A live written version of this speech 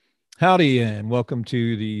Howdy, and welcome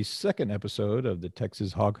to the second episode of the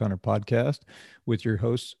Texas Hog Hunter podcast with your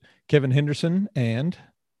hosts, Kevin Henderson. And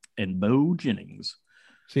Bo Jennings.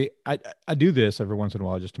 See, I do this every once in a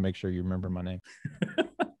while just to make sure you remember my name.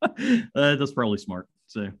 That's probably smart.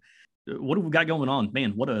 So, what have we got going on,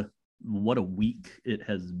 man? What a week it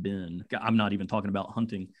has been. I'm not even talking about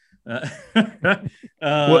hunting. Didn't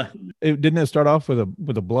it start off with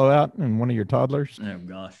a blowout and one of your toddlers? Oh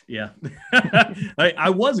gosh, yeah.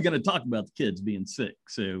 I was going to talk about the kids being sick,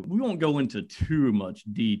 so we won't go into too much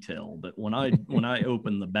detail. But when I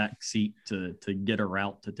opened the back seat to get her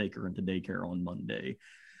out to take her into daycare on Monday,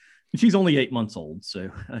 she's only 8 months old,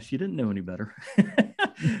 so she didn't know any better.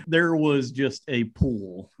 There was just a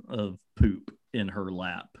pool of poop in her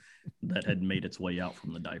lap that had made its way out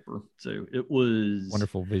from the diaper. So it was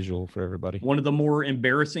wonderful visual for everybody. One of the more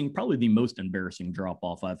embarrassing, probably the most embarrassing drop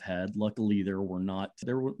off I've had. Luckily, there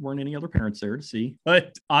weren't any other parents there to see,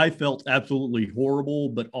 but I felt absolutely horrible,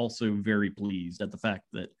 but also very pleased at the fact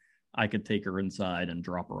that I could take her inside and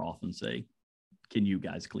drop her off and say, "Can you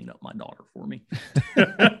guys clean up my daughter for me?"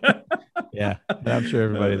 Yeah, I'm sure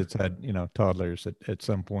everybody that's had, toddlers at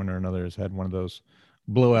some point or another has had one of those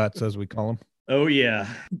blowouts, as we call them. Oh, yeah.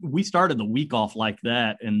 We started the week off like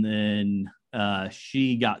that. And then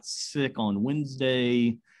she got sick on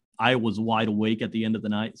Wednesday. I was wide awake at the end of the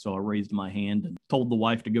night. So I raised my hand and told the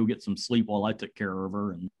wife to go get some sleep while I took care of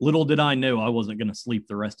her. And little did I know I wasn't going to sleep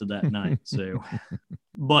the rest of that night. So,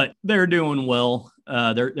 but they're doing well.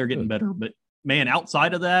 They're getting better. But man,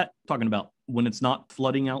 outside of that, talking about when it's not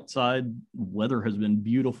flooding outside, weather has been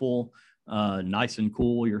beautiful. Nice and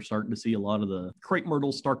cool. You're starting to see a lot of the crepe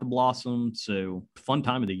myrtles start to blossom. So fun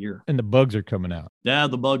time of the year. And the bugs are coming out. Yeah,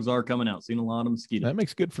 the bugs are coming out. Seen a lot of mosquitoes. That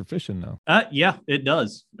makes good for fishing, though. Yeah, it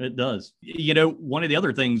does. It does. One of the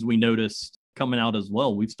other things we noticed coming out as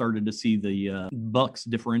well, we've started to see the bucks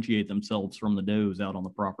differentiate themselves from the does out on the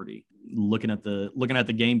property. Looking at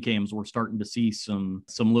the game cams, we're starting to see some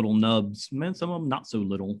little nubs, man, some of them not so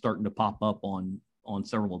little, starting to pop up on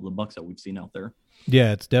several of the bucks that we've seen out there.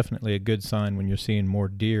 Yeah, it's definitely a good sign when you're seeing more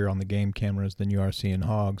deer on the game cameras than you are seeing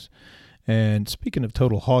hogs. And speaking of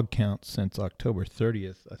total hog counts since October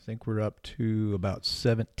 30th, I think we're up to about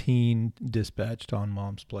 17 dispatched on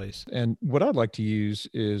Mom's Place. And what I'd like to use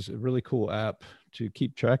is a really cool app to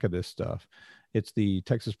keep track of this stuff. It's the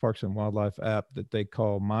Texas Parks and Wildlife app that they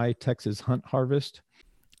call My Texas Hunt Harvest.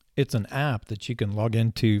 It's an app that you can log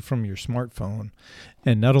into from your smartphone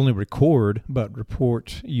and not only record, but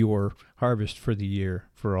report your harvest for the year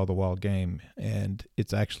for all the wild game. And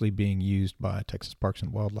it's actually being used by Texas Parks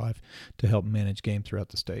and Wildlife to help manage game throughout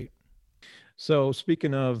the state. So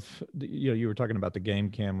speaking of, you were talking about the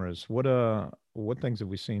game cameras. What things have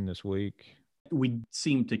we seen this week? We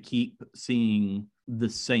seem to keep seeing the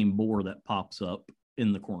same boar that pops up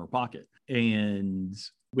in the corner pocket. And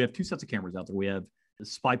we have two sets of cameras out there. We have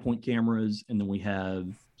Spy Point cameras, and then we have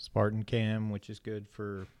Spartan Cam, which is good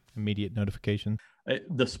for immediate notification.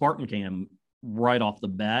 The Spartan Cam right off the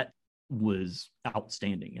bat was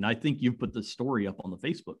outstanding, and I think you put the story up on the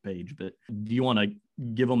Facebook page. But do you want to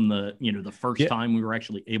give them the first time we were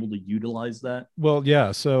actually able to utilize that? Well,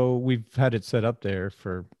 yeah. So we've had it set up there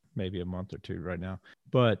for maybe a month or two right now.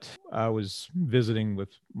 But I was visiting with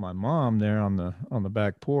my mom there on the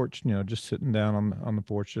back porch, just sitting down on the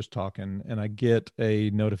porch, just talking. And I get a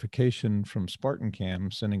notification from Spartan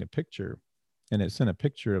Cam sending a picture, and it sent a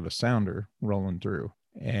picture of a sounder rolling through.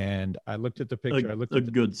 And I looked at the picture.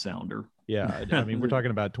 Good sounder. Yeah. I mean, we're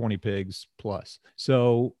talking about 20 pigs plus.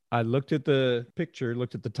 So I looked at the picture,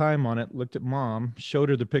 looked at the time on it, looked at Mom, showed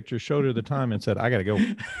her the picture, showed her the time, and said, "I got to go."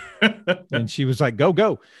 And she was like,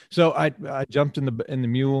 go. So I jumped in the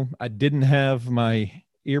mule. I didn't have my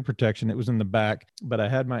ear protection. It was in the back, but I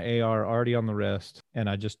had my AR already on the rest, and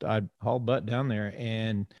I hauled butt down there,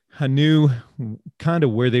 and I knew kind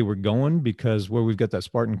of where they were going, because where we've got that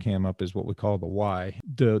Spartan Cam up is what we call the Y.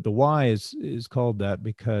 The Y is called that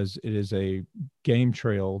because it is a game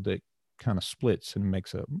trail that kind of splits and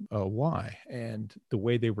makes a Y. And the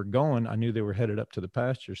way they were going, I knew they were headed up to the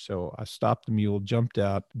pasture. So I stopped the mule, jumped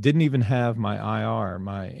out, didn't even have my IR,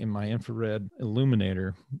 my infrared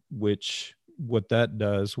illuminator, which what that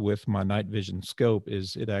does with my night vision scope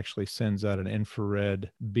is it actually sends out an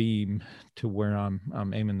infrared beam to where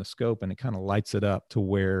I'm aiming the scope, and it kind of lights it up to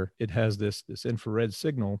where it has this infrared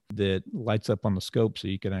signal that lights up on the scope so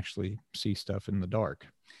you can actually see stuff in the dark.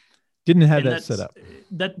 Didn't have that set up.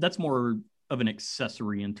 That's more of an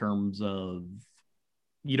accessory in terms of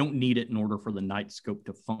you don't need it in order for the night scope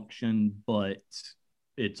to function, but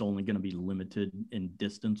it's only going to be limited in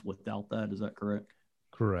distance without that. Is that correct?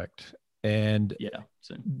 Correct. And Yeah.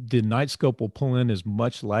 So the night scope will pull in as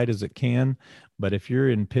much light as it can. But if you're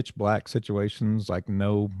in pitch black situations like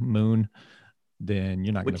no moon, then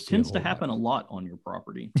you're not going to which see a tends to whole lot. happen a lot on your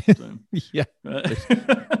property. So. Yeah.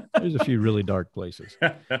 There's a few really dark places.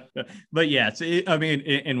 But yeah, I mean,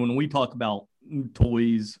 and when we talk about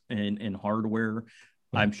toys and hardware,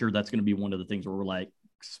 Yeah. I'm sure that's going to be one of the things where we're like,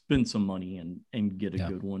 spend some money and get a Yeah.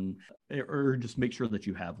 good one, or just make sure that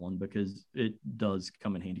you have one, because it does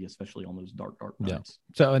come in handy, especially on those dark nights.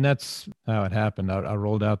 So, and that's how it happened. I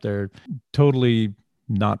rolled out there totally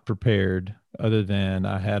not prepared, other than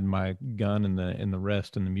I had my gun and the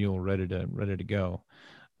rest and the mule ready to go.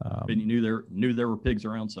 But you knew there were pigs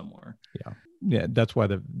around somewhere. Yeah. That's why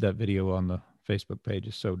that video on the Facebook page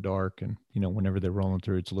is so dark, and whenever they're rolling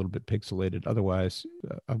through, it's a little bit pixelated. Otherwise,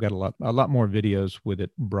 I've got a lot more videos with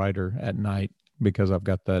it brighter at night because I've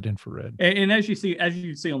got that infrared. And as you see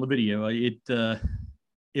on the video,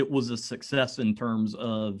 it was a success in terms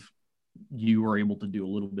of you were able to do a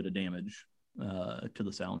little bit of damage to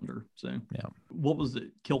the sounder. So yeah, what was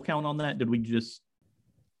the kill count on that? Did we just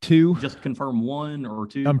 2? Just confirm 1 or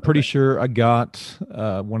 2? I'm pretty sure I got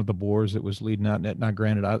one of the boars that was leading out. Now,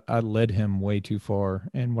 granted, I led him way too far.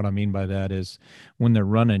 And what I mean by that is when they're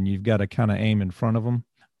running, you've got to kind of aim in front of them.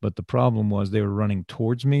 But the problem was they were running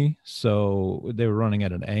towards me. So they were running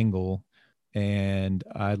at an angle, and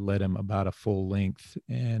I led him about a full length,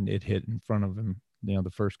 and it hit in front of him, the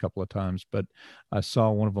first couple of times. But I saw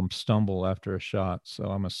one of them stumble after a shot. So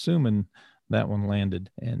I'm assuming that one landed,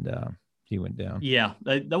 and he went down. Yeah,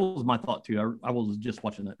 that was my thought too. I was just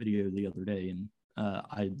watching that video the other day, and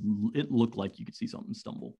it looked like you could see something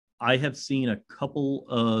stumble. I have seen a couple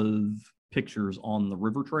of pictures on the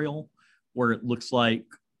river trail where it looks like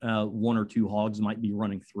 1 or 2 hogs might be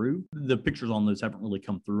running through. The pictures on those haven't really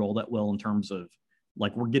come through all that well in terms of,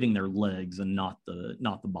 like, we're getting their legs and not the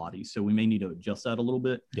body. So we may need to adjust that a little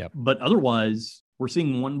bit. Yeah. But otherwise, we're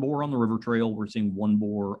seeing 1 boar on the river trail. We're seeing 1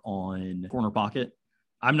 boar on Corner Pocket.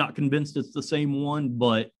 I'm not convinced it's the same one,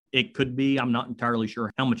 but it could be. I'm not entirely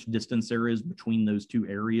sure how much distance there is between those 2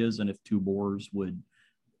 areas and if 2 boars would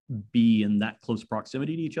be in that close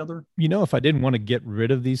proximity to each other. If I didn't want to get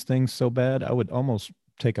rid of these things so bad, I would almost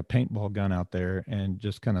take a paintball gun out there and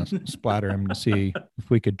just kind of splatter him to see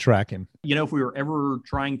if we could track him. If we were ever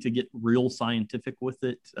trying to get real scientific with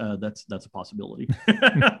it, that's a possibility.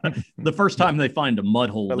 The first time they find a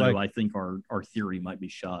mud hole, though, I think our theory might be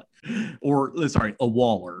shot. Or, sorry, a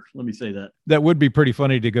waller. Let me say that. That would be pretty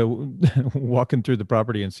funny to go walking through the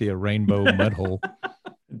property and see a rainbow mud hole.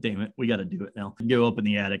 Damn it, we got to do it now. Go up in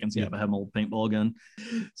the attic and see if I have an old paintball gun.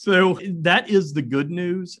 So that is the good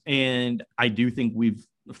news. And I do think we've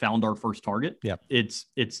found our first target. Yeah. It's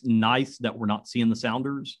nice that we're not seeing the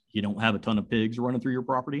sounders. You don't have a ton of pigs running through your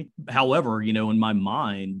property. However, in my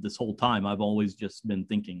mind, this whole time, I've always just been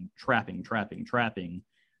thinking trapping.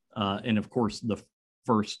 And of course, the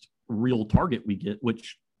first real target we get,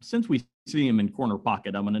 which since we see him in Corner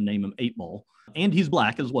Pocket, I'm going to name him 8 Ball. And he's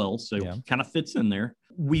black as well, so kind of fits in there.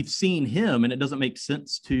 We've seen him, and it doesn't make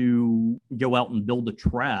sense to go out and build a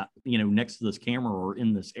trap, next to this camera or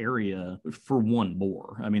in this area for 1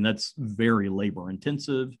 boar. I mean, that's very labor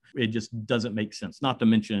intensive. It just doesn't make sense. Not to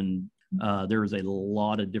mention, there is a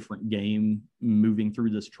lot of different game moving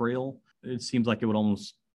through this trail. It seems like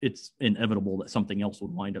it's inevitable that something else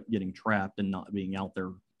would wind up getting trapped, and not being out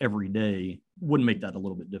there every day would make that a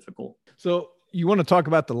little bit difficult. So you want to talk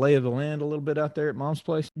about the lay of the land a little bit out there at Mom's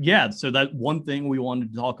place? Yeah. So that one thing we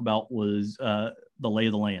wanted to talk about was the lay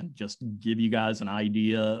of the land. Just give you guys an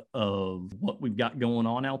idea of what we've got going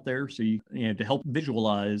on out there. So you to help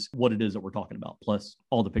visualize what it is that we're talking about. Plus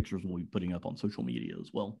all the pictures we'll be putting up on social media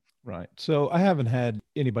as well. Right. So I haven't had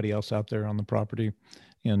anybody else out there on the property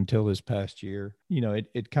until this past year.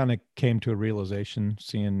 It kind of came to a realization,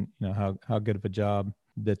 seeing, how good of a job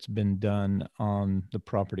that's been done on the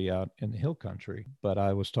property out in the hill country. But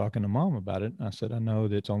I was talking to Mom about it. And I said, I know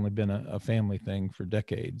that it's only been a family thing for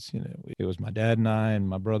decades. It was my dad and I and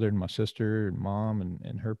my brother and my sister and Mom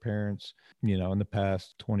and her parents. In the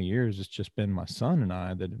past 20 years, it's just been my son and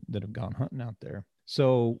I that have gone hunting out there.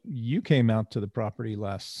 So you came out to the property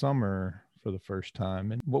last summer for the first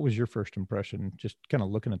time. And what was your first impression, just kind of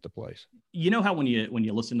looking at the place? How when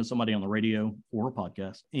you listen to somebody on the radio or a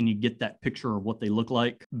podcast and you get that picture of what they look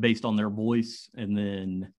like based on their voice, and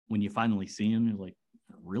then when you finally see them, you're like,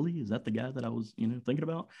 really? Is that the guy that I was, thinking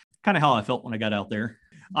about? Kind of how I felt when I got out there.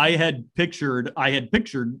 I had pictured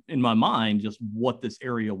in my mind just what this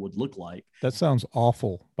area would look like. That sounds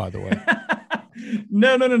awful, by the way.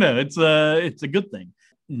 No. It's a good thing.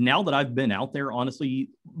 Now that I've been out there, honestly,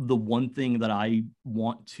 The one thing that I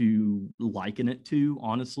want to liken it to,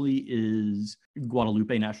 honestly, is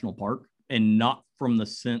Guadalupe National Park, and not from the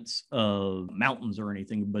sense of mountains or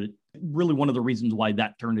anything, but really one of the reasons why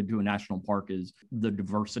that turned into a national park is the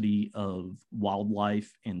diversity of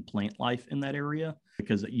wildlife and plant life in that area,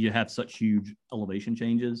 because you have such huge elevation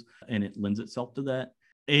changes and it lends itself to that.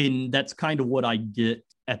 And that's kind of what I get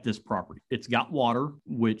at this property. It's got water,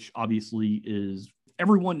 which obviously is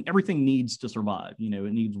everything needs to survive.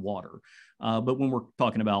 It needs water. But when we're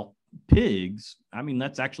talking about pigs, I mean,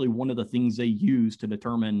 that's actually one of the things they use to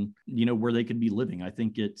determine, where they could be living. I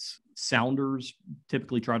think it's sounders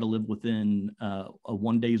typically try to live within a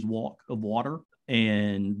 1 day's walk of water,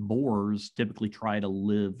 and boars typically try to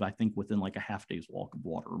live, I think, within like a half day's walk of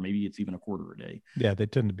water, or maybe it's even a quarter a day. Yeah, they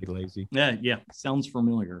tend to be lazy. Yeah, sounds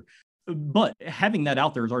familiar. But having that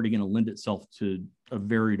out there is already going to lend itself to a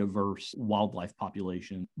very diverse wildlife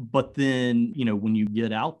population. But then, when you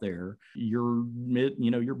get out there, you're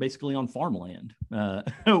basically on farmland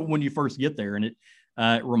when you first get there. And it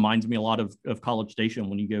reminds me a lot of College Station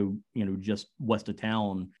when you go, just west of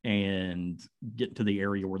town and get to the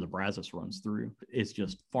area where the Brazos runs through. It's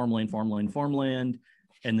just farmland.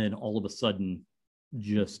 And then all of a sudden,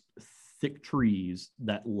 just thick trees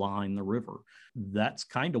that line the river. That's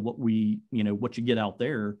kind of what what you get out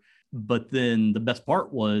there. But then the best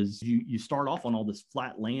part was you start off on all this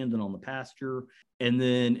flat land and on the pasture, and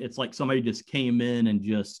then it's like somebody just came in and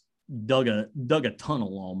just dug a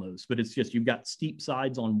tunnel almost. But it's just, you've got steep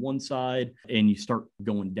sides on one side and you start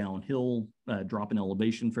going downhill, dropping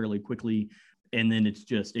elevation fairly quickly. And then it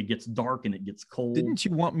gets dark and it gets cold. Didn't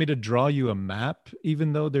you want me to draw you a map,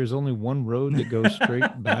 even though there's only one road that goes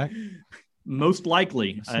straight back? Most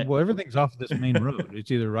likely. Well, everything's off of this main road. It's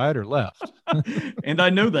either right or left. And I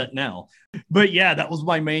know that now. But yeah, that was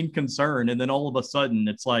my main concern. And then all of a sudden,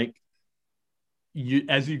 it's like,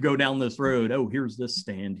 as you go down this road, oh, here's this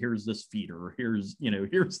stand, here's this feeder, here's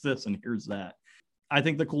this and here's that. I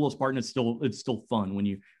think the coolest part, and it's still fun when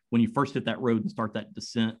you first hit that road and start that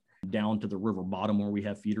descent down to the river bottom where we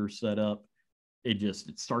have feeders set up.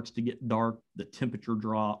 It starts to get dark, the temperature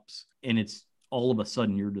drops, and it's all of a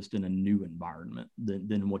sudden you're just in a new environment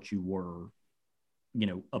than what you were,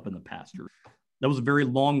 up in the pasture. That was a very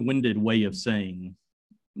long-winded way of saying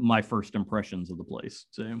my first impressions of the place.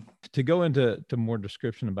 So to go into more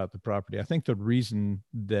description about the property, I think the reason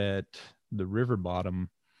that the river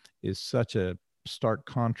bottom is such a stark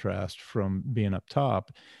contrast from being up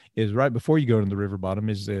top is right before you go to the river bottom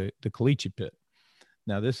is the caliche pit.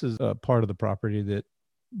 Now, this is a part of the property that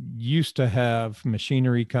used to have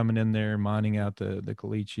machinery coming in there, mining out the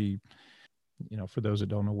caliche. For those that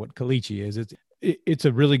don't know what caliche is, it's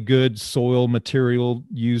a really good soil material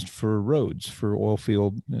used for roads, for oil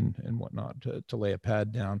field and whatnot, to lay a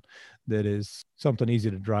pad down that is something easy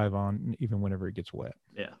to drive on even whenever it gets wet.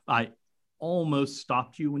 Yeah, I almost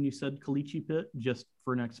stopped you when you said caliche pit just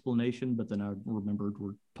for an explanation, but then I remembered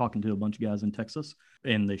we're talking to a bunch of guys in Texas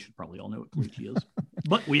and they should probably all know what caliche is.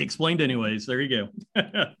 But we explained anyways. There you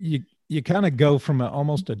go. you kind of go from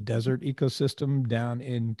almost a desert ecosystem down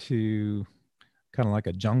into kind of like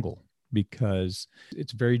a jungle, because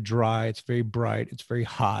it's very dry, it's very bright, it's very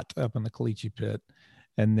hot up in the caliche pit.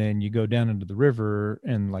 And then you go down into the river,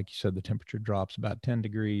 and like you said, the temperature drops about 10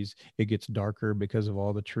 degrees. It gets darker because of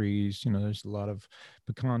all the trees. There's a lot of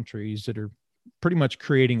pecan trees that are pretty much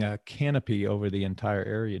creating a canopy over the entire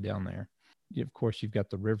area down there. Of course, you've got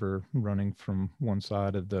the river running from one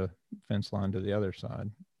side of the fence line to the other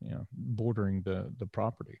side, bordering the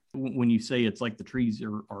property. When you say it's like the trees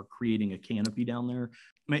are creating a canopy down there,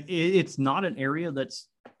 I mean, it's not an area that's,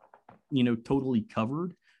 totally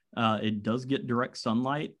covered. It does get direct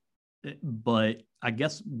sunlight, but I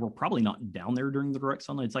guess we're probably not down there during the direct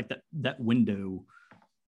sunlight. It's like that window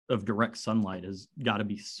of direct sunlight has got to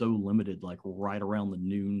be so limited, like right around the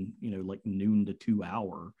noon, like noon to 2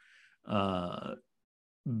 hour,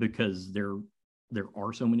 because there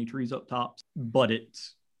are so many trees up top. But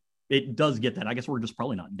it does get that. I guess we're just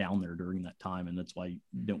probably not down there during that time, and that's why you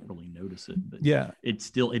don't really notice it. But yeah, it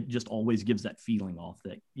just always gives that feeling off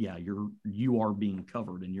that, yeah, you are being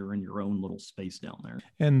covered and you're in your own little space down there.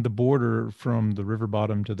 And the border from the river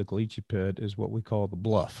bottom to the caliche pit is what we call the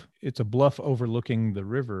bluff. It's a bluff overlooking the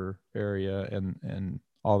river area and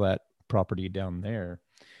all that property down there.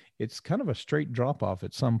 It's kind of a straight drop off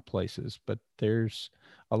at some places, but there's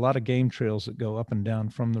a lot of game trails that go up and down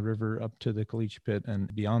from the river up to the caliche pit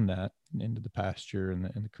and beyond that into the pasture and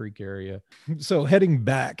the creek area. So heading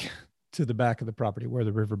back to the back of the property where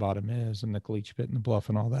the river bottom is and the caliche pit and the bluff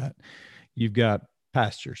and all that, you've got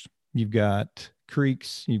pastures, you've got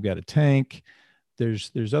creeks, you've got a tank.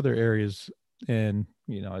 There's other areas, and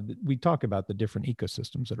We talk about the different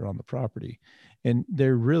ecosystems that are on the property, and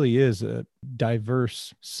there really is a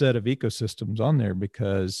diverse set of ecosystems on there,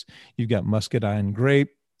 because you've got muscadine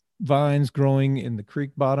grape vines growing in the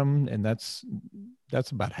creek bottom, and that's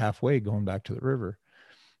about halfway going back to the river.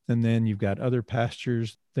 And then you've got other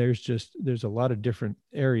pastures. There's a lot of different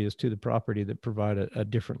areas to the property that provide a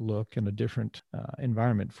different look and a different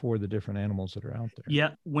environment for the different animals that are out there. Yeah.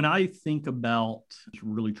 When I think about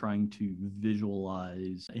really trying to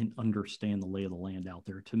visualize and understand the lay of the land out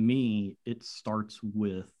there, to me, it starts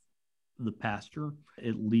with the pasture,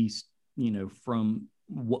 at least, from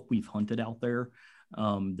what we've hunted out there.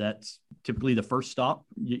 That's typically the first stop.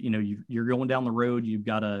 You're going down the road, you've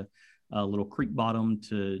got a little creek bottom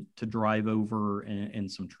to drive over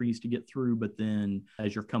and some trees to get through. But then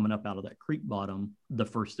as you're coming up out of that creek bottom, the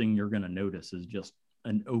first thing you're going to notice is just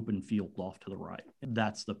an open field off to the right.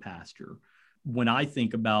 That's the pasture. When I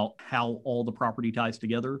think about how all the property ties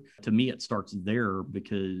together, to me, it starts there,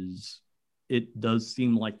 because it does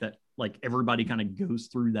seem like that, like everybody kind of goes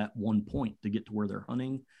through that one point to get to where they're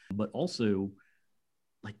hunting, but also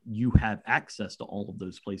like you have access to all of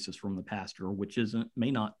those places from the pasture, which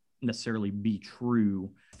may not necessarily be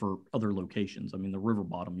true for other locations. I mean, the river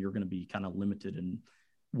bottom, you're going to be kind of limited in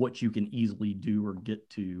what you can easily do or get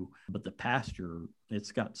to, but the pasture,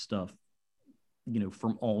 it's got stuff,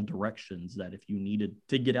 from all directions, that if you needed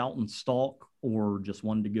to get out and stalk or just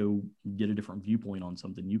wanted to go get a different viewpoint on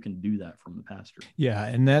something, you can do that from the pasture. Yeah.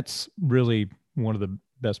 And that's really one of the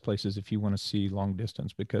best places if you want to see long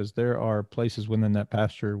distance, because there are places within that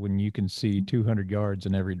pasture when you can see 200 yards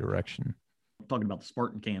in every direction. Talking about the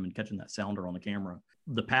Spartan cam and catching that sounder on the camera,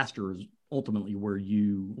 the pasture is ultimately where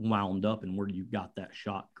you wound up and where you got that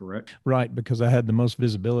shot, correct? Right, because I had the most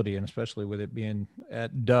visibility, and especially with it being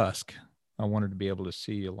at dusk, I wanted to be able to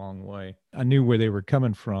see a long way. I knew where they were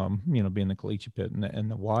coming from, being the Caliche pit and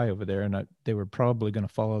the Y over there, and they were probably going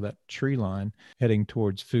to follow that tree line heading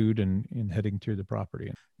towards food and heading through the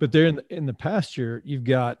property. But there in the pasture, you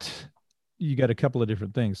got a couple of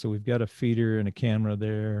different things. So we've got a feeder and a camera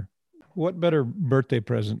there. What better birthday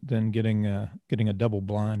present than getting a double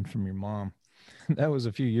blind from your mom? That was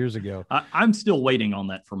a few years ago. I'm still waiting on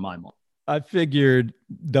that from my mom. I figured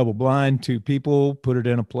double blind, 2 people, put it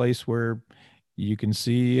in a place where you can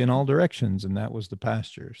see in all directions, and that was the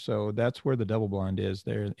pasture. So that's where the double blind is,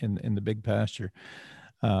 there in the big pasture.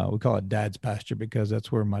 We call it Dad's pasture because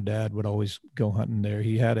that's where my dad would always go hunting there.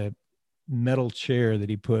 He had a metal chair that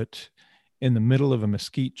he put in the middle of a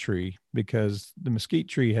mesquite tree, because the mesquite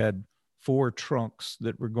tree had 4 trunks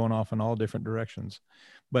that were going off in all different directions,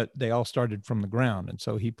 but they all started from the ground. And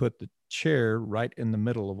so he put the chair right in the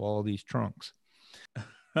middle of all these trunks.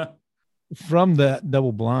 From that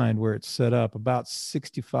double blind where it's set up, about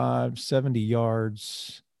 65, 70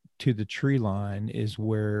 yards to the tree line is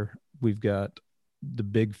where we've got the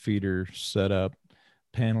big feeder set up,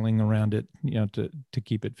 paneling around it, to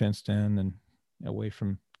keep it fenced in and away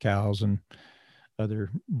from cows and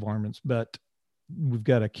other varmints. But we've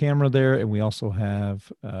got a camera there, and we also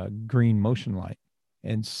have green motion light.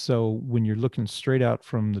 And so when you're looking straight out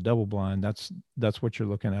from the double blind, that's what you're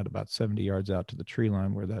looking at, about 70 yards out to the tree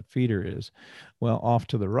line where that feeder is. Well, off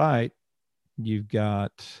to the right, you've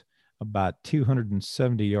got about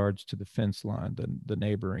 270 yards to the fence line, the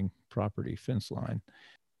neighboring property fence line.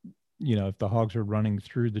 If the hogs are running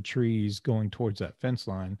through the trees going towards that fence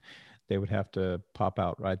line, they would have to pop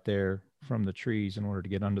out right there from the trees in order to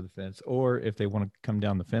get under the fence. Or if they want to come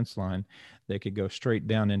down the fence line, they could go straight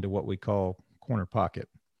down into what we call corner pocket.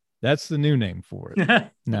 That's the new name for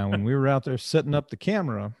it. Now, when we were out there setting up the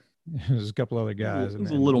camera, there's a couple other guys. It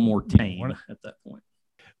was a little more tame at that point.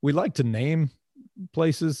 We like to name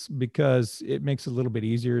places because it makes it a little bit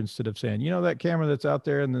easier, instead of saying, that camera that's out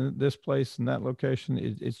there in this place and that location.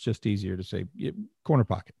 It's just easier to say corner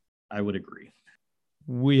pocket. I would agree.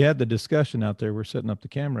 We had the discussion out there. We're setting up the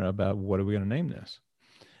camera about what are we going to name this?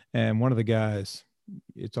 And one of the guys,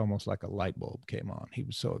 it's almost like a light bulb came on. He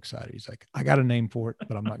was so excited. He's like, I got a name for it,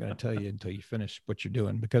 but I'm not going to tell you until you finish what you're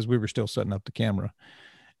doing, because we were still setting up the camera.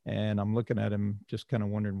 And I'm looking at him just kind of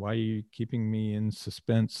wondering, why are you keeping me in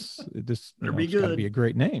suspense? This it's got to be a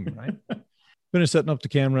great name, right? Finished setting up the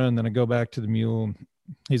camera, and then I go back to the mule.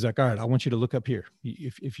 He's like, all right, I want you to look up here.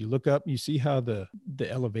 If you look up, you see how the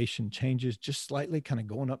elevation changes just slightly, kind of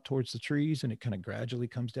going up towards the trees, and it kind of gradually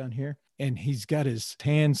comes down here. And he's got his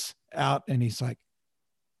hands out, and he's like,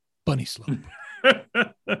 bunny slope.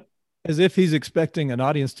 As if he's expecting an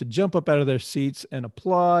audience to jump up out of their seats and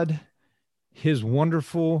applaud his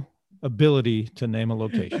wonderful ability to name a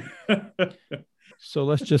location. So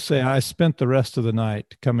let's just say I spent the rest of the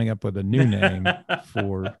night coming up with a new name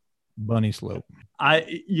for bunny slope.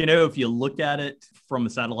 If you look at it from a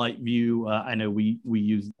satellite view, I know we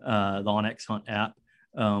use the onX Hunt app.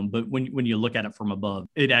 But when you look at it from above,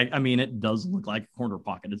 it does look like a corner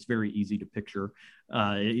pocket. It's very easy to picture.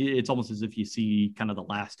 It's almost as if you see kind of the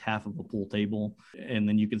last half of a pool table, and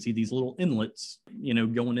then you can see these little inlets,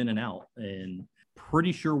 going in and out. And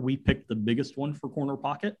pretty sure we picked the biggest one for corner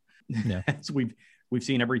pocket. Yeah. So we've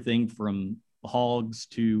seen everything from hogs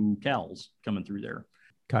to cows coming through there.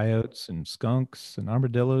 Coyotes and skunks and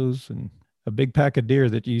armadillos and a big pack of deer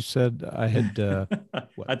that you said I had.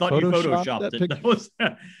 I thought you photoshopped it.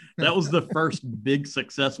 That was the first big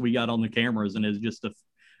success we got on the cameras, and it's just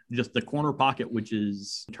the corner pocket, which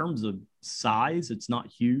is, in terms of size, it's not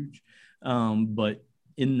huge, but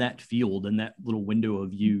in that field, in that little window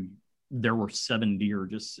of view, there were 7 deer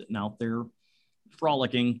just sitting out there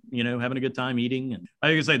frolicking, having a good time eating. And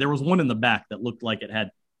I can say there was one in the back that looked like it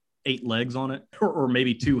had 8 legs on it, or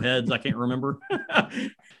maybe 2 heads. I can't remember.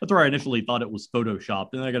 That's where I initially thought it was photoshopped,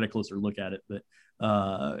 and I got a closer look at it, but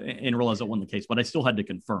and realized that wasn't the case. But I still had to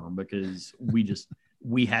confirm, because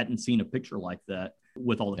we hadn't seen a picture like that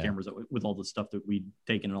with all the cameras, with all the stuff that we'd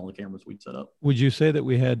taken and all the cameras we'd set up. Would you say that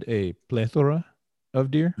we had a plethora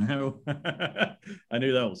of deer? No, I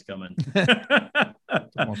knew that was coming.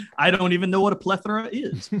 I don't even know what a plethora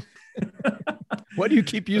is. Why do you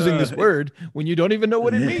keep using this word when you don't even know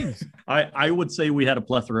what it means? I would say we had a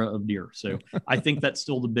plethora of deer. So I think that's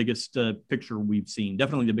still the biggest picture we've seen.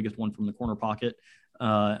 Definitely the biggest one from the corner pocket.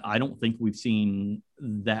 I don't think we've seen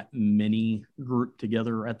that many grouped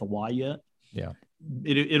together at the Y yet. Yeah.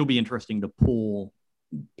 It'll be interesting to pull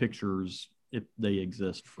pictures, if they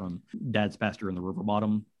exist, from Dad's pasture in the river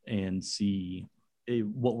bottom and see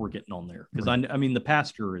what we're getting on there. Because right. The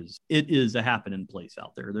pasture is a happening place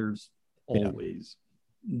out there. There's always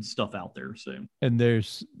stuff out there. So, and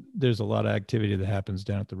there's a lot of activity that happens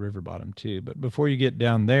down at the river bottom too. But before you get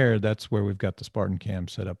down there, that's where we've got the Spartan cam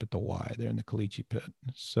set up at the Y there in the Caliche pit.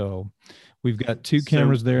 So we've got 2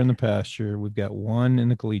 cameras there in the pasture. We've got 1 in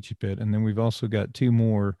the Caliche pit, and then we've also got 2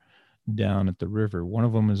 more down at the river. One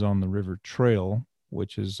of them is on the river trail,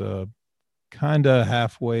 which is kind of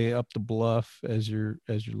halfway up the bluff as you're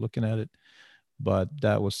looking at it. But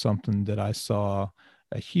that was something that I saw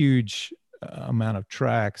a huge amount of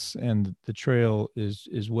tracks, and the trail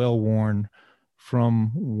is well worn from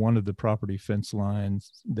one of the property fence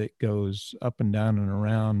lines that goes up and down and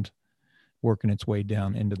around, working its way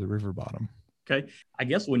down into the river bottom. Okay. I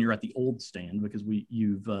guess when you're at the old stand, because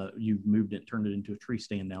you've moved it, turned it into a tree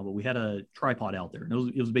stand now, but we had a tripod out there, and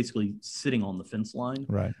it was basically sitting on the fence line.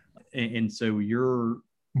 Right. And so you're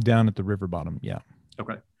down at the river bottom. Yeah.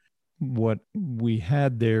 Okay. What we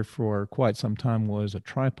had there for quite some time was a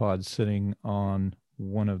tripod sitting on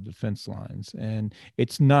one of the fence lines. And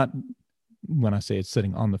it's not, when I say it's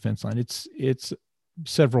sitting on the fence line, it's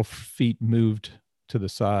several feet moved to the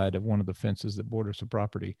side of one of the fences that borders the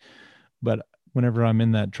property. But whenever I'm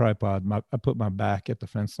in that tripod, I put my back at the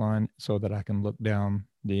fence line so that I can look down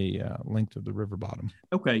the length of the river bottom.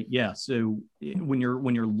 Okay. Yeah. So when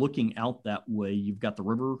you're looking out that way, you've got the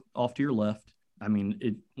river off to your left.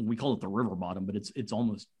 We call it the river bottom, but it's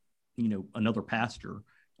almost, another pasture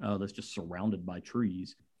that's just surrounded by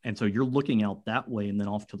trees. And so you're looking out that way, and then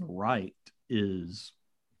off to the right is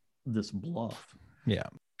this bluff. Yeah.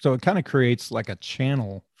 So it kind of creates like a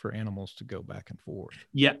channel for animals to go back and forth.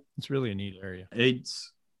 Yeah. It's really a neat area.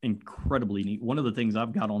 It's incredibly neat. One of the things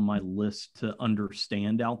I've got on my list to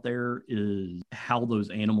understand out there is how those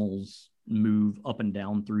animals move up and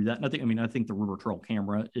down through that. And I think the river trail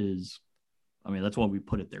camera is, that's why we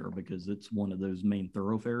put it there, because it's one of those main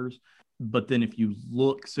thoroughfares. But then if you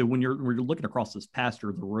look, so when you're looking across this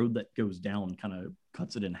pasture, the road that goes down kind of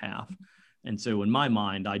cuts it in half. And so in my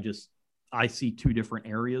mind, I see 2 different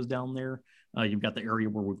areas down there. You've got the area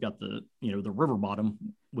where we've got the river bottom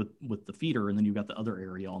with the feeder, and then you've got the other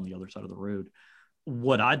area on the other side of the road.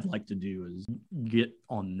 What I'd like to do is get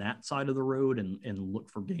on that side of the road and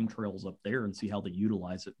look for game trails up there and see how they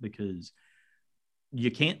utilize it, because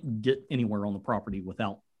you can't get anywhere on the property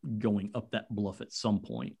without going up that bluff at some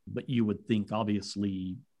point. But you would think,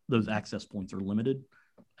 obviously, those access points are limited.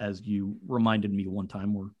 As you reminded me one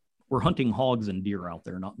time, we're hunting hogs and deer out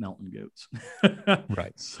there, not mountain goats.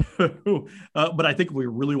 Right. So, but I think we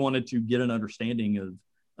really wanted to get an understanding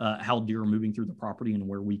of how deer are moving through the property and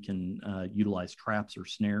where we can utilize traps or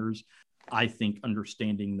snares. I think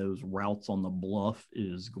understanding those routes on the bluff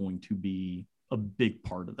is going to be a big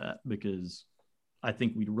part of that, because I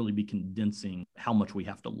think we'd really be condensing how much we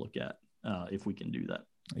have to look at if we can do that.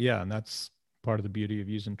 Yeah. And that's part of the beauty of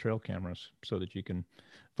using trail cameras, so that you can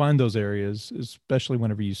find those areas, especially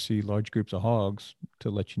whenever you see large groups of hogs, to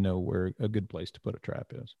let you know where a good place to put a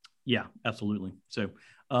trap is. Yeah, absolutely. So,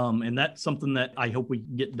 and that's something that I hope we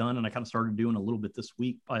get done. And I kind of started doing a little bit this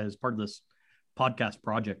week as part of this podcast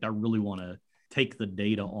project. I really want to take the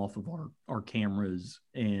data off of our cameras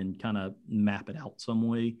and kind of map it out some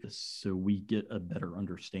way, so we get a better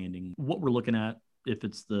understanding what we're looking at. If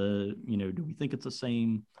it's do we think it's the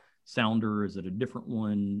same sounder? Is it a different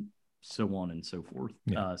one? So on and so forth.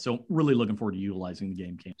 Yeah. So really looking forward to utilizing the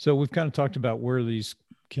game cam. So we've kind of talked about where these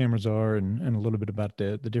cameras are and a little bit about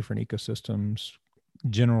the different ecosystems,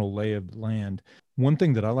 general lay of the land. One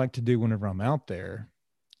thing that I like to do whenever I'm out there,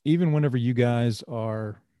 even whenever you guys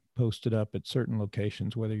are posted up at certain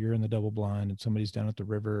locations, whether you're in the double blind and somebody's down at the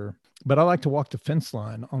river, but I like to walk the fence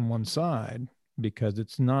line on one side, because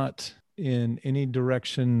it's not in any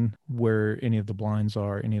direction where any of the blinds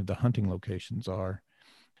are, any of the hunting locations are,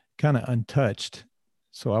 kind of untouched.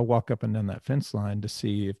 So I walk up and down that fence line to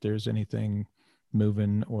see if there's anything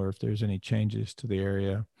moving or if there's any changes to the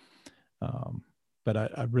area. But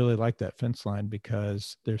I really like that fence line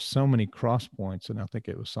because there's so many cross points, and I think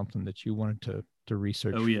it was something that you wanted to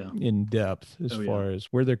research in depth as far as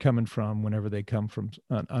where they're coming from whenever they come from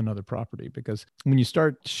another property. Because when you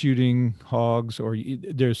start shooting hogs, or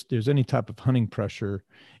there's any type of hunting pressure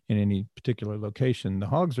in any particular location, the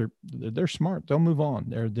hogs they're smart. They'll move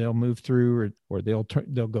on. They'll move through, or they'll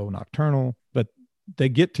go nocturnal, but they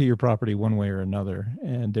get to your property one way or another.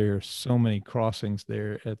 And there's so many crossings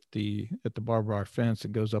there at the barbed wire fence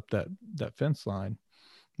that goes up that fence line,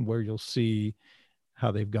 where you'll see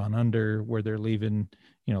how they've gone under, where they're leaving,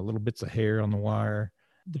 little bits of hair on the wire.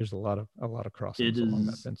 There's a lot of crossings along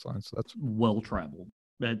that fence line. So that's well traveled.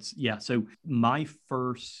 So my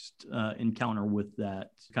first encounter with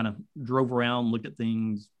that, kind of drove around, looked at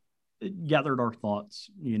things, gathered our thoughts,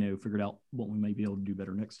 figured out what we may be able to do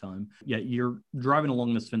better next time. Yeah, you're driving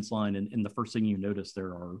along this fence line, and the first thing you notice, there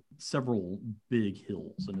are several big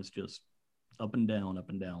hills, and it's just up and down, up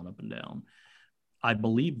and down, up and down. I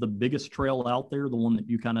believe the biggest trail out there, the one that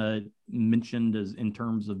you kind of mentioned as in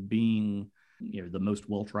terms of being, the most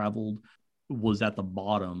well-traveled, was at the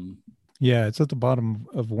bottom. Yeah, it's at the bottom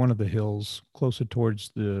of one of the hills closer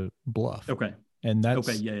towards the bluff. Okay. And that's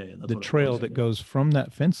the trail that goes from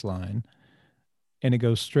that fence line, and it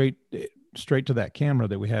goes straight to that camera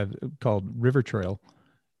that we have called River Trail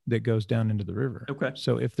that goes down into the river. Okay.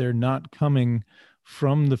 So if they're not coming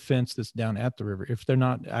from the fence that's down at the river, if they're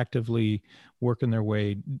not actively working their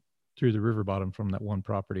way through the river bottom from that one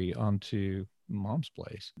property onto Mom's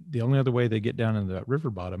place, the only other way they get down into that river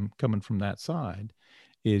bottom coming from that side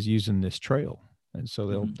is using this trail. And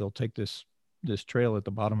so they'll take this trail at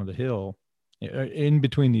the bottom of the hill, in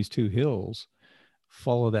between these two hills,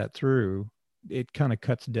 follow that through. It kind of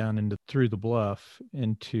cuts down through the bluff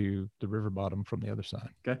into the river bottom from the other side.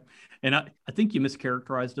 Okay. And I think you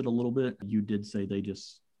mischaracterized it a little bit. You did say they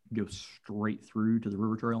just go straight through to the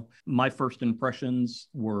river trail. My first impressions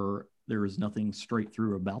were there is nothing straight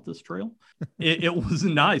through about this trail. It was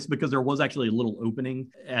nice because there was actually a little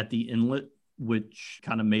opening at the inlet, which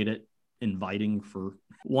kind of made it inviting for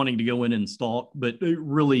wanting to go in and stalk. But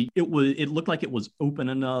it looked like it was open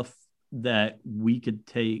enough that we could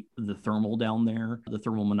take the thermal down there, the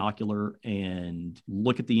thermal monocular, and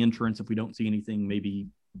look at the entrance. If we don't see anything, maybe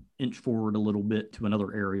inch forward a little bit to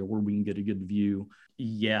another area where we can get a good view.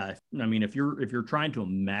 Yeah. I mean, if you're trying to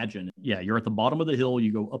imagine, you're at the bottom of the hill,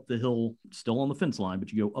 you go up the hill, still on the fence line,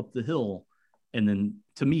 but you go up the hill. And then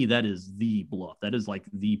to me, that is the bluff. That is like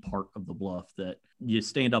the part of the bluff that you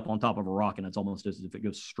stand up on top of a rock, and it's almost as if it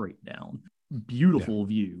goes straight down. Beautiful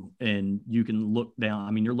view. And you can look down.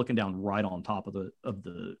 I mean, you're looking down right on top of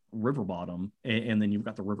the river bottom. And then you've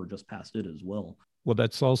got the river just past it as well. Well,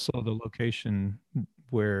 that's also the location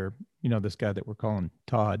where, this guy that we're calling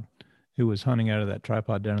Todd, who was hunting out of that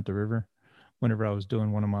tripod down at the river, whenever I was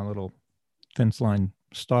doing one of my little fence line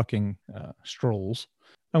stalking strolls,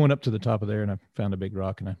 I went up to the top of there and I found a big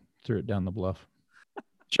rock and I threw it down the bluff.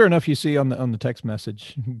 Sure enough, you see on the text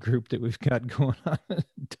message group that we've got going on,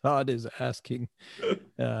 Todd is asking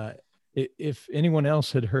if anyone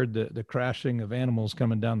else had heard the crashing of animals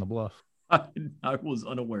coming down the bluff. I was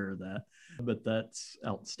unaware of that, but that's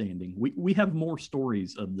outstanding. We have more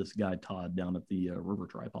stories of this guy Todd down at the river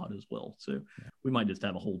tripod as well. So we might just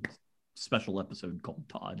have a whole special episode called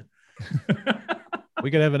Todd. We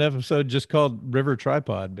could have an episode just called River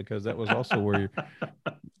Tripod, because that was also where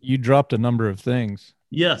you dropped a number of things.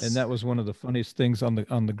 Yes. And that was one of the funniest things on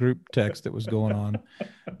the group text that was going on,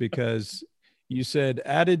 because you said,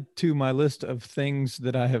 added to my list of things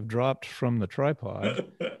that I have dropped from the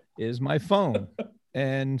tripod is my phone.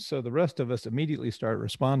 And so the rest of us immediately start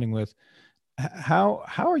responding with, how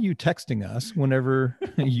are you texting us whenever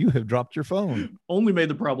you have dropped your phone? Only made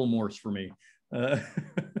the problem worse for me. And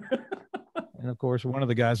of course, one of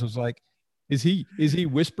the guys was like, is he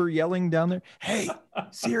whisper yelling down there? Hey,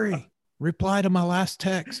 Siri, reply to my last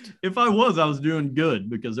text. If I was doing good,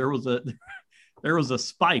 because there was a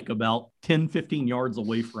spike about 10, 15 yards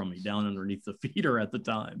away from me down underneath the feeder at the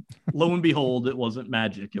time. Lo and behold, it wasn't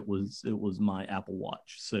magic. It was my Apple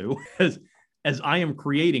Watch. So as I am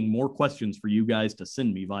creating more questions for you guys to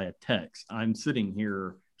send me via text, I'm sitting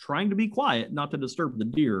here trying to be quiet, not to disturb the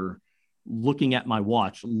deer, looking at my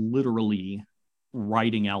watch, literally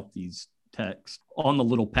writing out these texts on the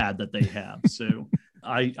little pad that they have. So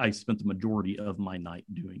I spent the majority of my night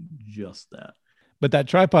doing just that. But that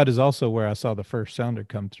tripod is also where I saw the first sounder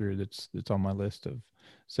come through. That's on my list of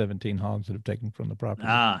 17 hogs that have taken from the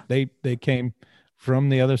property. They came from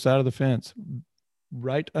the other side of the fence,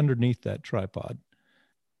 right underneath that tripod.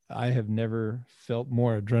 I have never felt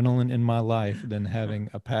more adrenaline in my life than having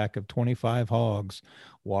a pack of 25 hogs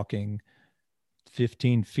walking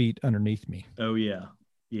 15 feet underneath me. Oh yeah.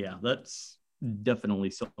 Yeah. That's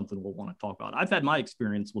definitely something we'll want to talk about. I've had my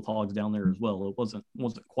experience with hogs down there as well. It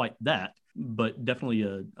wasn't quite that, but definitely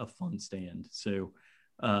a fun stand. So,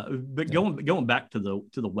 but going back to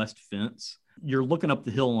the west fence, you're looking up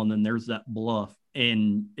the hill and then there's that bluff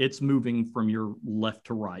and it's moving from your left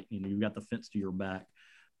to right. You know, you've got the fence to your back.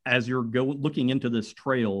 As you're looking into this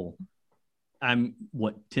trail, I'm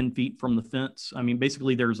 10 feet from the fence. I mean,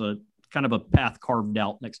 basically there's a kind of a path carved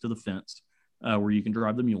out next to the fence where you can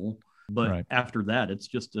drive the mule. But after that, it's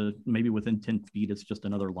just maybe within 10 feet, it's just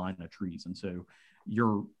another line of trees. And so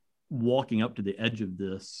you're walking up to the edge of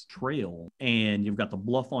this trail and you've got the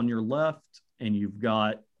bluff on your left and you've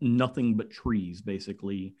got nothing but trees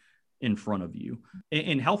basically in front of you.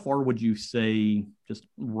 And how far would you say, just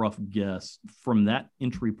rough guess, from that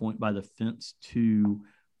entry point by the fence to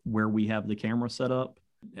where we have the camera set up?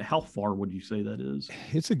 How far would you say that is?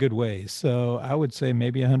 It's a good way. So I would say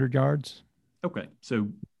maybe 100 yards. Okay. So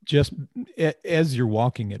just as you're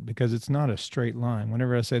walking it, because it's not a straight line.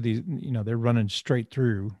 Whenever I say these, they're running straight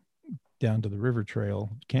through down to the river trail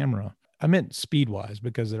camera, I meant speed wise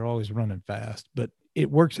because they're always running fast, but it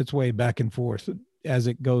works its way back and forth as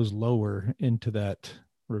it goes lower into that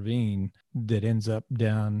ravine that ends up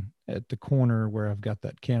down at the corner where I've got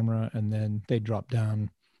that camera. And then they drop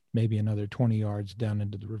down maybe another 20 yards down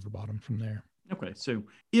into the river bottom from there. Okay, so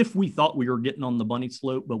if we thought we were getting on the bunny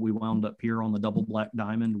slope, but we wound up here on the double black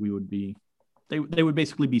diamond, we would be, they would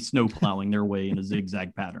basically be snow plowing their way in a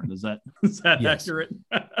zigzag pattern. Is that yes. Accurate?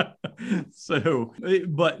 So,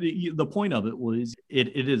 but the point of it was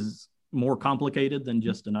it is more complicated than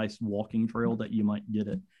just a nice walking trail that you might get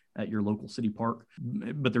at your local city park.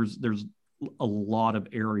 But there's a lot of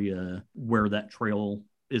area where that trail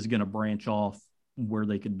is going to branch off, where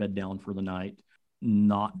they could bed down for the night,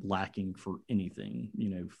 not lacking for anything,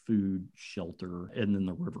 food, shelter, and then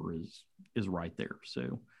the river is right there.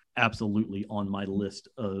 So absolutely on my list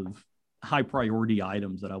of high priority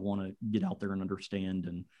items that I want to get out there and understand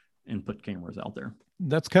and put cameras out there.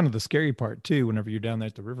 That's kind of the scary part too, whenever you're down there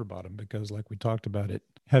at the river bottom, because like we talked about it,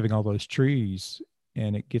 having all those trees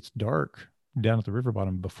and it gets dark down at the river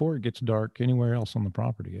bottom before it gets dark anywhere else on the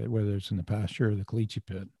property, whether it's in the pasture or the caliche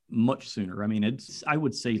pit. Much sooner. I mean, I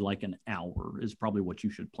would say like an hour is probably what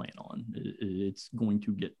you should plan on. It's going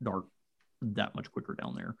to get dark that much quicker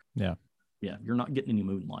down there. Yeah. Yeah. You're not getting any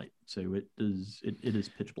moonlight. So it is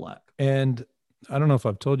pitch black. And I don't know if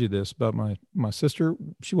I've told you this about my sister.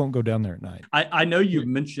 She won't go down there at night. I know you've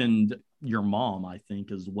mentioned your mom, I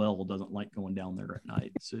think, as well, doesn't like going down there at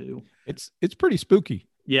night. So it's pretty spooky.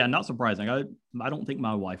 Yeah, not surprising. I don't think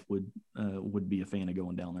my wife would be a fan of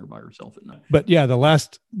going down there by herself at night. But yeah, the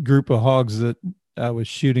last group of hogs that I was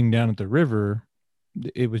shooting down at the river,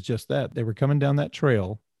 it was just that. They were coming down that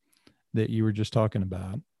trail that you were just talking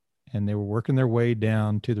about, and they were working their way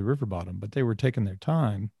down to the river bottom, but they were taking their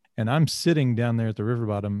time. And I'm sitting down there at the river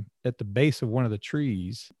bottom at the base of one of the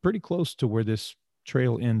trees, pretty close to where this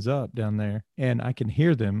trail ends up down there. And I can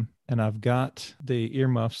hear them. And I've got the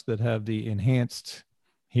earmuffs that have the enhanced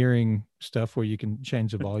hearing stuff where you can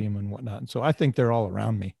change the volume and whatnot. And so I think they're all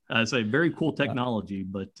around me. It's a very cool technology,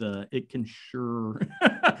 but it can sure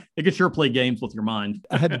play games with your mind.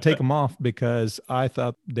 I had to take them off because I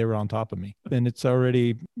thought they were on top of me. And it's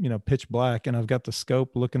already, pitch black, and I've got the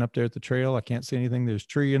scope looking up there at the trail. I can't see anything. There's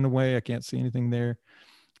tree in the way. I can't see anything there.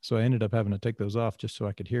 So I ended up having to take those off just so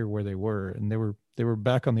I could hear where they were. And they were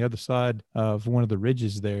back on the other side of one of the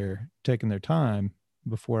ridges there, taking their time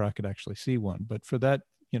before I could actually see one. But for that,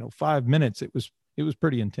 5 minutes, it was it was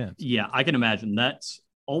pretty intense. Yeah, I can imagine. That's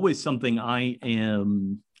always something I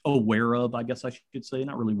am aware of, I guess I should say,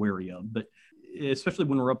 not really wary of, but especially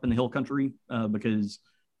when we're up in the hill country, because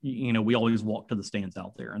we always walk to the stands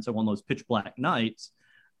out there, and so on those pitch black nights,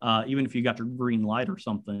 even if you got your green light or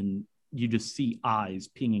something, you just see eyes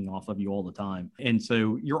pinging off of you all the time. And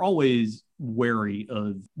so you're always wary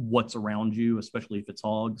of what's around you, especially if it's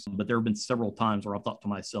hogs. But there have been several times where I've thought to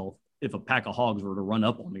myself, if a pack of hogs were to run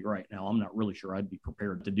up on me right now, I'm not really sure I'd be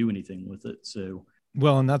prepared to do anything with it. So,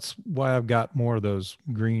 well, and that's why I've got more of those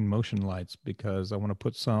green motion lights, because I want to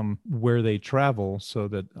put some where they travel so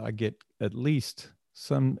that I get at least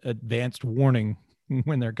some advanced warning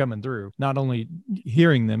when they're coming through, not only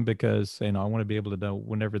hearing them, because I want to be able to know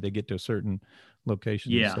whenever they get to a certain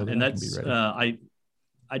location. Yeah, so that and I can be that's ready.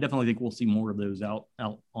 I definitely think we'll see more of those out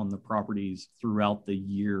on the properties throughout the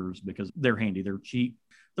years, because they're handy, they're cheap,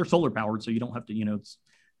 they're solar powered, so you don't have to, it's,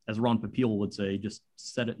 as Ron Popeil would say, just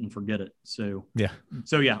set it and forget it. So yeah,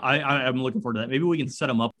 I'm looking forward to that. Maybe we can set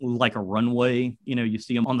them up like a runway. You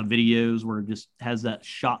see them on the videos where it just has that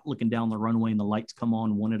shot looking down the runway and the lights come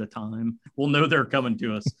on one at a time. We'll know they're coming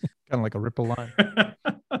to us. kind of like a ripple line.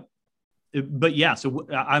 But yeah, so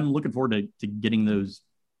I'm looking forward to getting those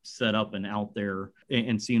set up and out there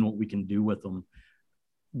and seeing what we can do with them.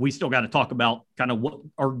 We still got to talk about kind of what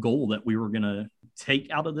our goal that we were going to take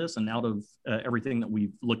out of this and out of everything that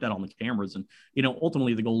we've looked at on the cameras. And,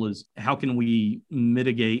 ultimately the goal is, how can we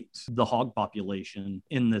mitigate the hog population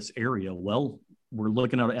in this area? Well, we're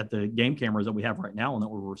looking at the game cameras that we have right now and that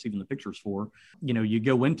we're receiving the pictures for. You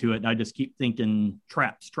go into it and I just keep thinking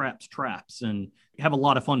traps, and have a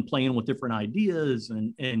lot of fun playing with different ideas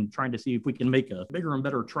and trying to see if we can make a bigger and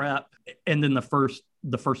better trap. And then the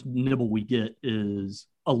first nibble we get is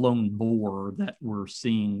a lone boar that we're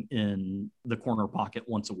seeing in the corner pocket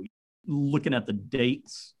once a week. Looking at the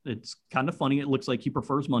dates, it's kind of funny. It looks like he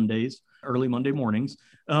prefers Mondays, early Monday mornings.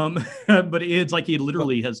 But it's like he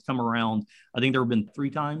literally has come around. I think there have been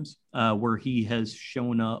 3 times where he has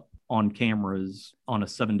shown up on cameras on a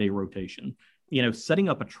 7-day rotation. Setting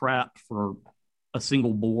up a trap for a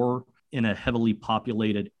single boar in a heavily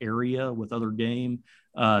populated area with other game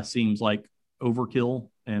seems like overkill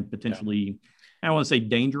and potentially, yeah. I don't want to say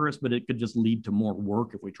dangerous, but it could just lead to more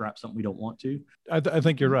work if we trap something we don't want to. I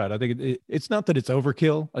think you're right. I think it's not that it's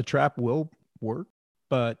overkill. A trap will work,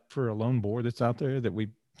 but for a lone boar that's out there that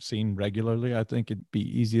we've seen regularly, I think it'd be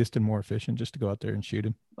easiest and more efficient just to go out there and shoot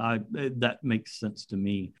him. That makes sense to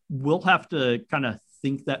me. We'll have to kind of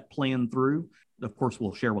think that plan through. Of course,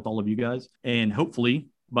 we'll share with all of you guys, and hopefully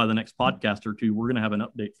by the next podcast or two, we're going to have an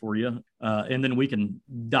update for you. And then we can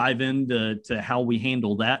dive into how we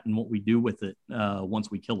handle that and what we do with it once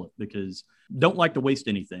we kill it, because don't like to waste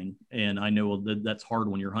anything. And I know that's hard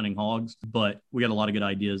when you're hunting hogs, but we got a lot of good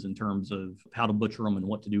ideas in terms of how to butcher them and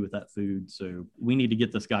what to do with that food. So we need to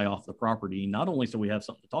get this guy off the property, not only so we have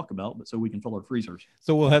something to talk about, but so we can fill our freezers.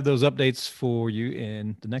 So we'll have those updates for you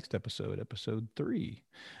in the next episode 3.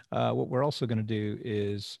 What we're also going to do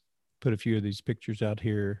is put a few of these pictures out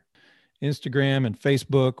here. Instagram and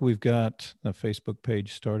Facebook. We've got a Facebook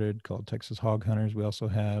page started called Texas Hog Hunters. We also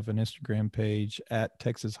have an Instagram page at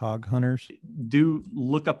Texas Hog Hunters. Do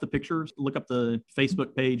look up the pictures, look up the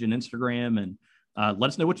Facebook page and Instagram, and let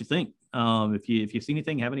us know what you think. If you see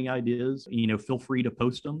anything, have any ideas, feel free to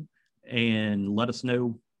post them and let us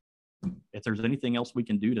know if there's anything else we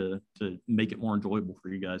can do to make it more enjoyable for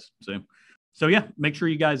you guys. So yeah, make sure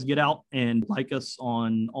you guys get out and like us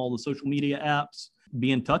on all the social media apps.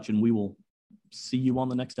 Be in touch, and we will see you on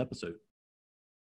the next episode.